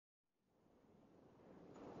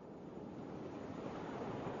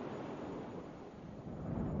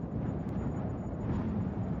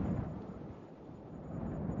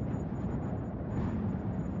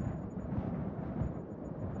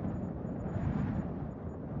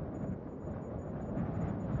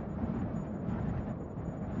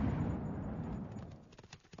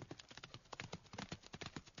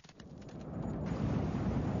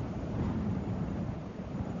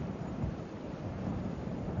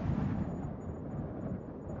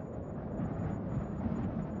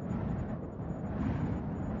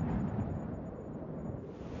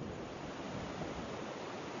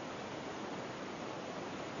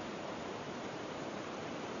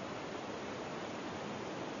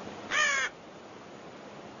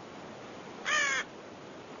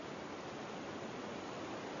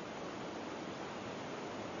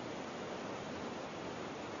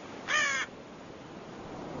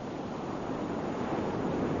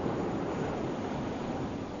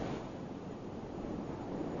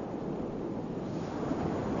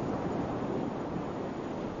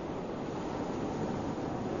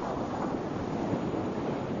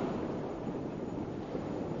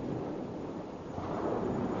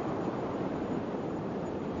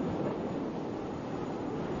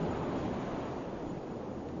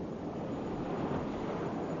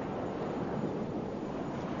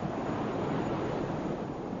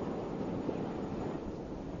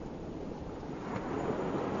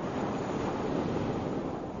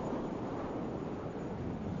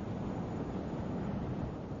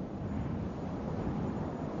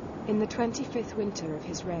In the 25th winter of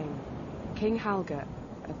his reign, King Halger,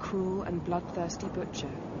 a cruel and bloodthirsty butcher,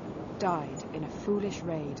 died in a foolish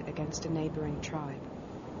raid against a neighbouring tribe.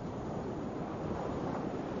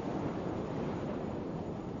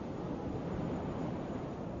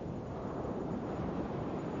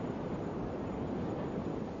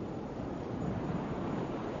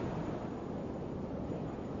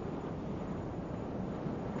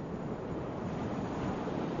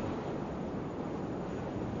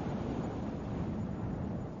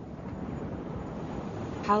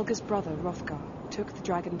 Halger's brother, Hrothgar, took the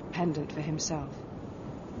dragon pendant for himself,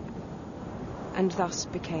 and thus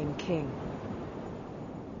became king.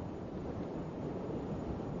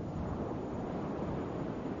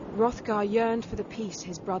 Hrothgar yearned for the peace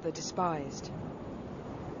his brother despised,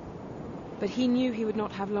 but he knew he would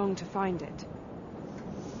not have long to find it.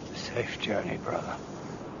 Safe journey, brother.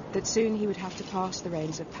 That soon he would have to pass the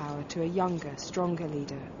reins of power to a younger, stronger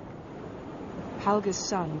leader. Halger's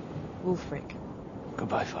son, Wulfric,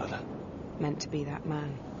 Goodbye, father. meant to be that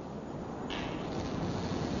man.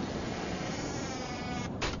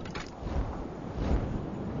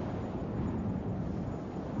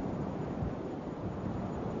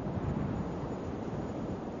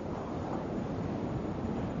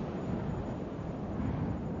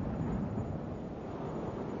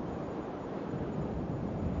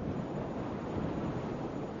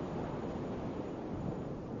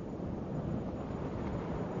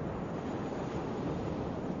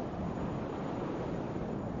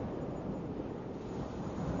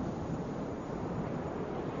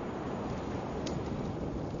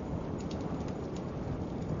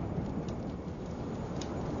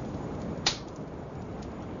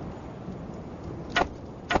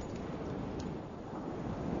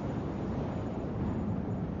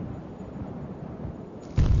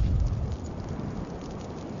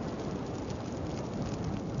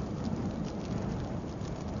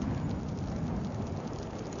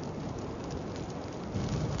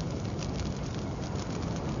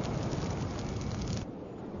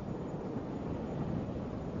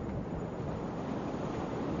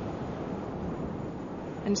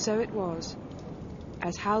 And so it was,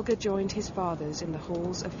 as Halger joined his fathers in the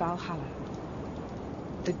halls of Valhalla,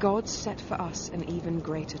 the gods set for us an even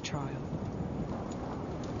greater trial.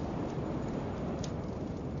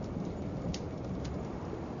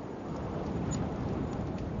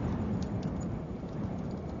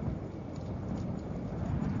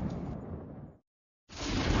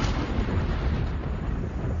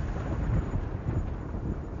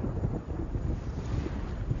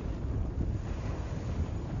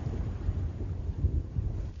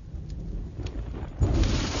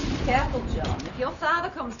 Careful, John. If your father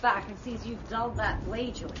comes back and sees you've dulled that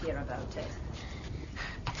blade, you'll hear about it.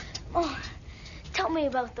 Oh, tell me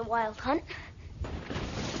about the wild hunt.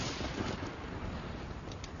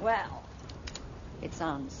 Well, it's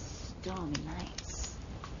on stormy nights.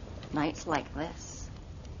 Nights like this.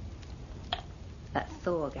 That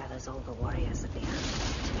Thor gathers all the warriors of the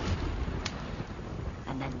earth.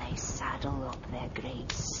 And then they saddle up their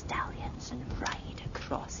great stallions and ride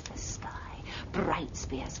across the sky. Bright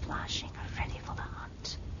spears flashing, ready for the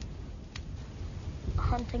hunt.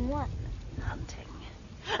 Hunting what? Hunting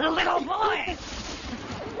little boys!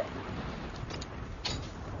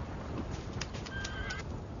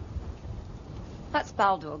 That's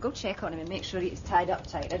Baldur. Go check on him and make sure he's tied up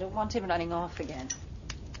tight. I don't want him running off again.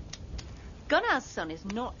 Gunnar's son is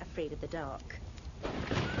not afraid of the dark.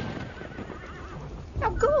 Now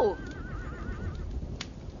go!